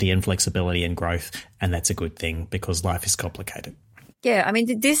curiosity and flexibility and growth, and that's a good thing because life is complicated. Yeah, I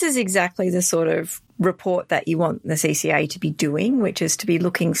mean, this is exactly the sort of report that you want the CCA to be doing, which is to be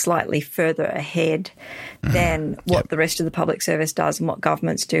looking slightly further ahead than what the rest of the public service does and what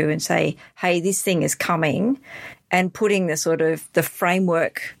governments do, and say, hey, this thing is coming, and putting the sort of the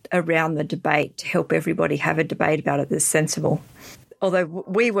framework around the debate to help everybody have a debate about it that's sensible. Although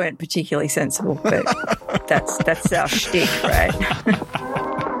we weren't particularly sensible, but that's our shtick, right?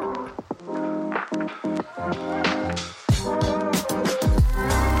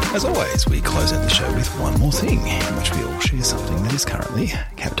 As always, we close out the show with one more thing, in which we all share something that is currently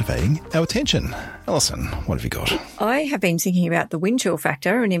captivating our attention. Alison, what have you got? I have been thinking about the wind chill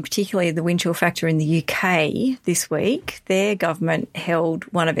factor, and in particular the wind chill factor in the UK this week. Their government held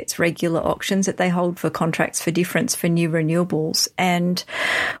one of its regular auctions that they hold for contracts for difference for new renewables. And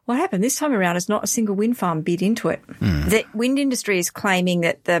what happened this time around is not a single wind farm bid into it. The wind industry is claiming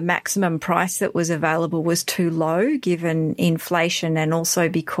that the maximum price that was available was too low given inflation, and also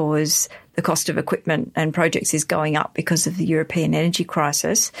because the cost of equipment and projects is going up because of the European energy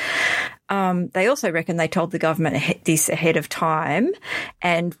crisis. They also reckon they told the government this ahead of time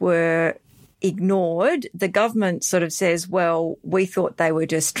and were ignored. The government sort of says, well, we thought they were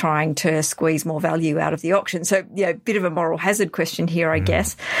just trying to squeeze more value out of the auction. So, a bit of a moral hazard question here, I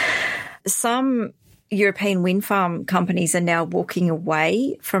guess. Some European wind farm companies are now walking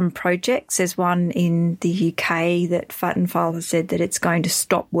away from projects. There's one in the UK that Vattenfall has said that it's going to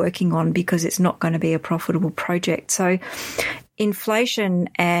stop working on because it's not going to be a profitable project. So inflation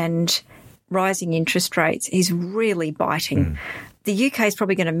and rising interest rates is really biting. The UK is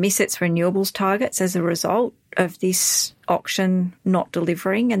probably going to miss its renewables targets as a result of this auction not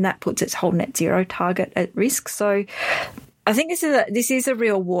delivering, and that puts its whole net zero target at risk. So I think this is a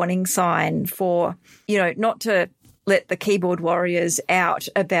real warning sign for, not to let the keyboard warriors out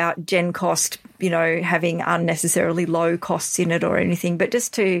about gen cost, having unnecessarily low costs in it or anything, but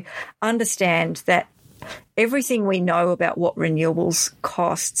just to understand that everything we know about what renewables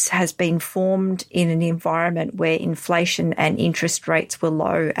costs has been formed in an environment where inflation and interest rates were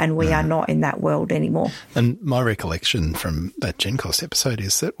low, and we are not in that world anymore. And my recollection from that gen cost episode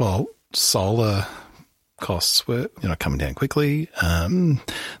is that, solar costs were, coming down quickly. The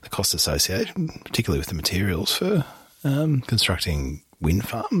costs associated, particularly with the materials for constructing wind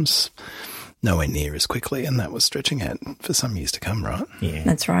farms, nowhere near as quickly, and that was stretching out for some years to come, right? Yeah,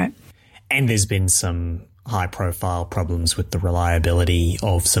 that's right. And there's been some high-profile problems with the reliability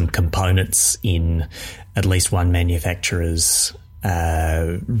of some components in at least one manufacturer's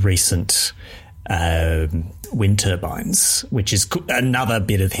recent wind turbines, which is another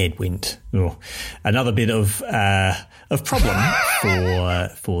bit of headwind, or another bit of problem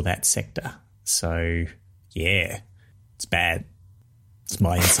for that sector. So, yeah, it's bad. It's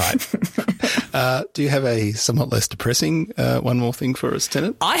my insight. Do you have a somewhat less depressing one more thing for us,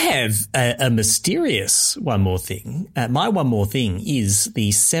 Tennant? I have a mysterious one more thing. My one more thing is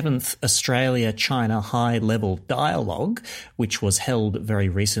the 7th Australia-China high-level dialogue, which was held very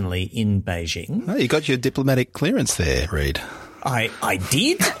recently in Beijing. Oh, you got your diplomatic clearance there, Reid. I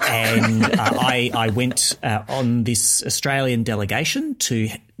did, and I went on this Australian delegation to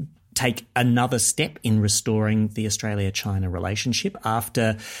take another step in restoring the Australia-China relationship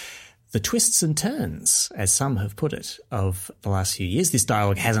after the twists and turns, as some have put it, of the last few years. This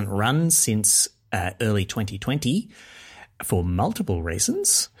dialogue hasn't run since early 2020 for multiple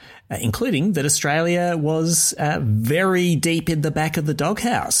reasons, including that Australia was very deep in the back of the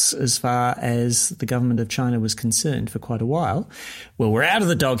doghouse as far as the government of China was concerned for quite a while. Well, we're out of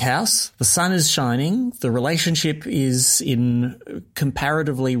the doghouse. The sun is shining. The relationship is in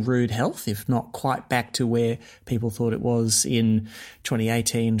comparatively rude health, if not quite back to where people thought it was in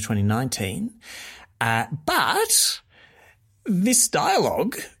 2018, 2019. But this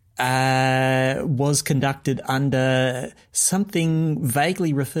dialogue was conducted under something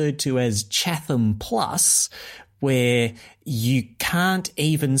vaguely referred to as Chatham Plus, where you can't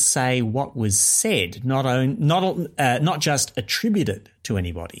even say what was said, not just attributed to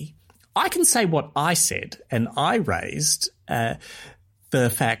anybody. I can say what I said, and I raised the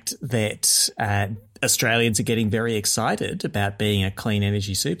fact that Australians are getting very excited about being a clean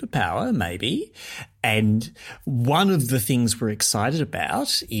energy superpower, maybe. And one of the things we're excited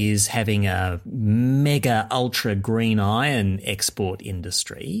about is having a mega ultra green iron export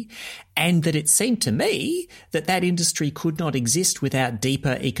industry, and that it seemed to me that that industry could not exist without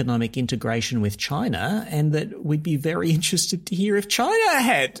deeper economic integration with China, and that we'd be very interested to hear if China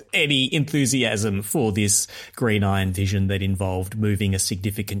had any enthusiasm for this green iron vision that involved moving a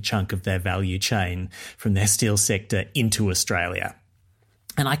significant chunk of their value chain from their steel sector into Australia.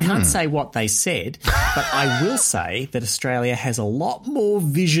 And I can't say what they said, but I will say that Australia has a lot more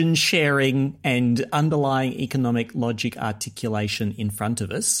vision sharing and underlying economic logic articulation in front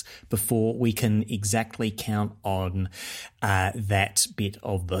of us before we can exactly count on that bit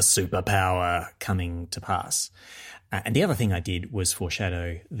of the superpower coming to pass. And the other thing I did was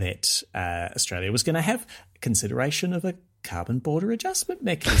foreshadow that Australia was going to have consideration of a carbon border adjustment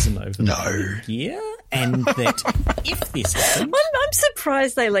mechanism over the year, and that if this happened... I'm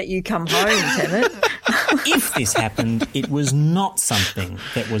surprised they let you come home, Tennant. If this happened, it was not something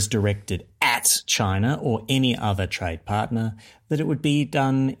that was directed at China or any other trade partner, that it would be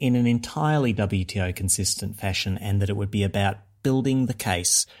done in an entirely WTO-consistent fashion, and that it would be about building the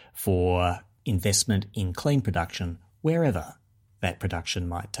case for investment in clean production wherever that production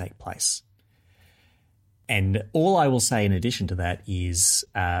might take place. And all I will say in addition to that is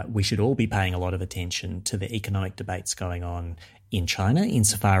we should all be paying a lot of attention to the economic debates going on in China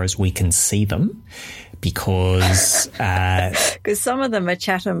insofar as we can see them, because some of them are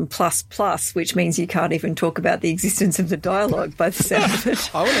Chatham plus, which means you can't even talk about the existence of the dialogue by the sound of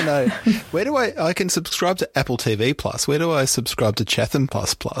it. I want to know, where do I can subscribe to Apple TV Plus. Where do I subscribe to Chatham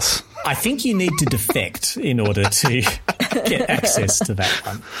Plus? I think you need to defect in order to get access to that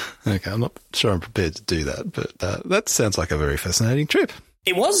one. Okay, I'm not sure I'm prepared to do that, but that sounds like a very fascinating trip.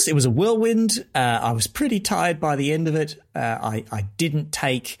 It was a whirlwind. I was pretty tired by the end of it. I didn't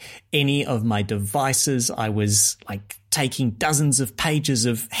take any of my devices. I was taking dozens of pages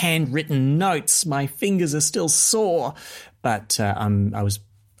of handwritten notes. My fingers are still sore, but I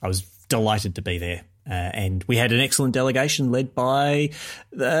was delighted to be there. And we had an excellent delegation led by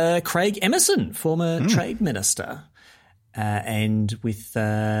Craig Emerson, former Trade Minister, and with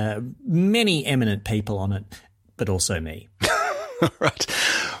many eminent people on it, but also me. Right.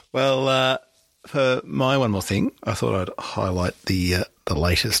 Well, for my one more thing, I thought I'd highlight the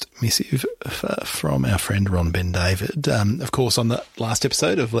latest missive from our friend Ron Ben David. Of course, on the last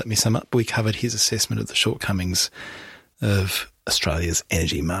episode of Let Me Sum Up, we covered his assessment of the shortcomings of Australia's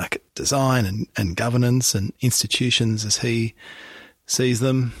energy market design and governance and institutions as he sees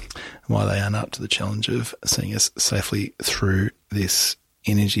them, and why they aren't up to the challenge of seeing us safely through this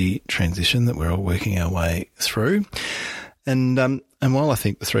energy transition that we're all working our way through. And while I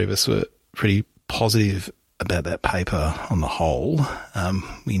think the three of us were pretty positive about that paper on the whole,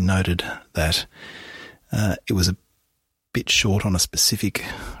 we noted that it was a bit short on a specific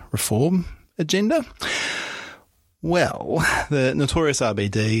reform agenda. Well, the notorious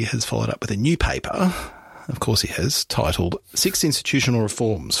RBD has followed up with a new paper, of course he has, titled 6 Institutional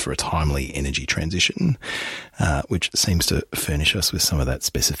Reforms for a Timely Energy Transition, which seems to furnish us with some of that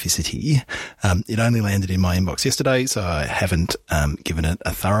specificity. It only landed in my inbox yesterday, so I haven't given it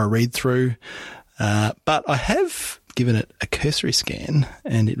a thorough read through. But I have given it a cursory scan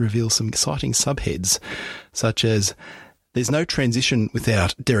and it reveals some exciting subheads, such as there's no transition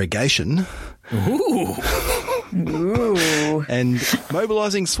without derogation. Ooh. Ooh. And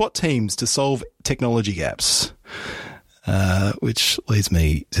mobilising SWAT teams to solve technology gaps. Which leads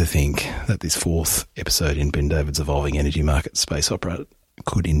me to think that this fourth episode in Ben David's Evolving Energy Market Space Opera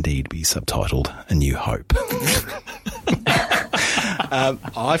could indeed be subtitled A New Hope.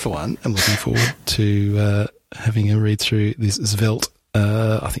 I, for one, am looking forward to having a read through this svelte,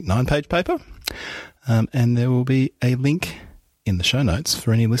 I think, 9-page paper. And there will be a link in the show notes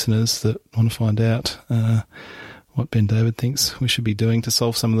for any listeners that want to find out what Ben David thinks we should be doing to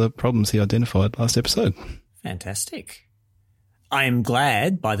solve some of the problems he identified last episode. Fantastic. I am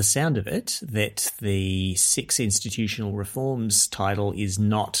glad, by the sound of it, that the 6 Institutional Reforms title is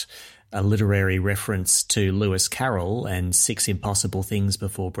not a literary reference to Lewis Carroll and 6 Impossible Things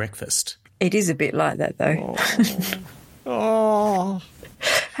Before Breakfast. It is a bit like that, though. Oh.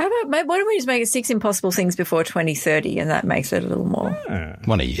 How about, why don't we just make it 6 Impossible Things Before 2030, and that makes it a little more...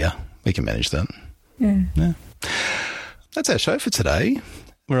 One a year. We can manage that. Yeah. That's our show for today.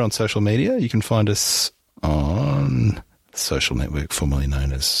 We're on social media. You can find us on the social network formerly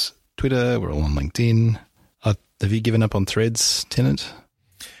known as Twitter. We're all on LinkedIn. Have you given up on Threads, Tennant?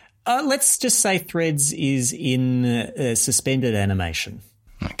 Let's just say Threads is in suspended animation.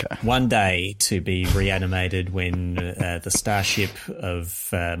 Okay. One day to be reanimated when the starship of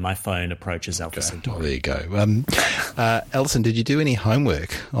my phone approaches Alpha Centauri. Well, there you go. Alison, did you do any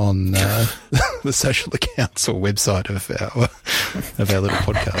homework on the social accounts or website of our little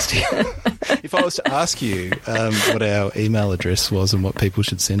podcast here? If I was to ask you what our email address was and what people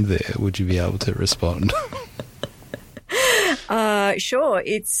should send there, would you be able to respond? Sure.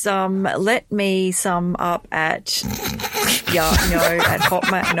 It's let me sum up at at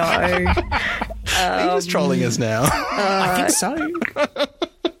Hotmail. No. Are you just trolling us now? I think so.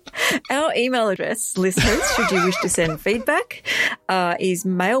 Our email address, listeners, should you wish to send feedback, is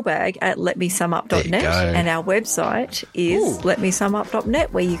mailbag at letmesumup.net, and our website is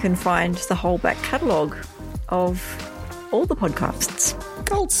letmesumup.net, where you can find the whole back catalogue of all the podcasts.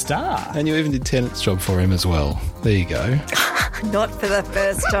 Gold star. And you even did Tennant's job for him as well. There you go. Not for the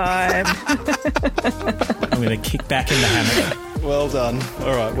first time. I'm going to kick back in the hammock. Well done.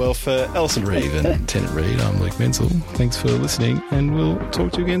 All right. Well, for Alison Reeve and Tennant Reed, I'm Luke Menzel. Thanks for listening, and we'll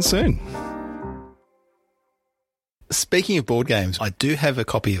talk to you again soon. Speaking of board games, I do have a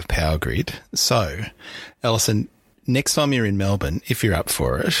copy of Power Grid. So, Alison, next time you're in Melbourne, if you're up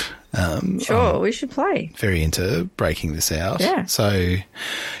for it... sure, we should play. Very into breaking this out. Yeah. So,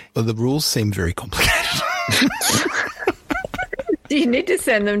 the rules seem very complicated. Do you need to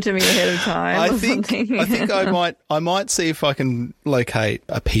send them to me ahead of time? I think I might see if I can locate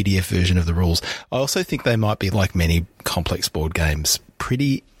a PDF version of the rules. I also think they might be, like many complex board games,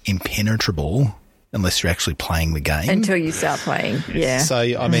 pretty impenetrable unless you're actually playing the game. Until you start playing, yeah. So,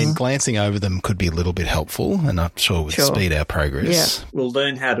 I mean, glancing over them could be a little bit helpful, and I'm sure would speed our progress. Yeah. We'll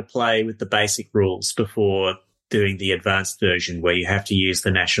learn how to play with the basic rules before doing the advanced version where you have to use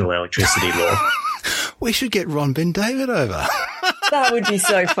the national electricity law. We should get Ron Ben David over. That would be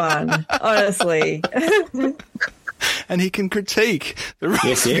so fun, honestly. And he can critique the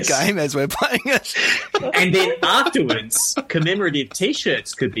rules of the game as we're playing it. And then afterwards, commemorative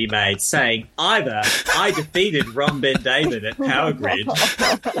T-shirts could be made saying either I defeated Ron Ben David at Power Grid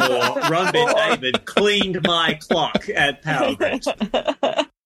or Ron Ben David cleaned my clock at Power Grid.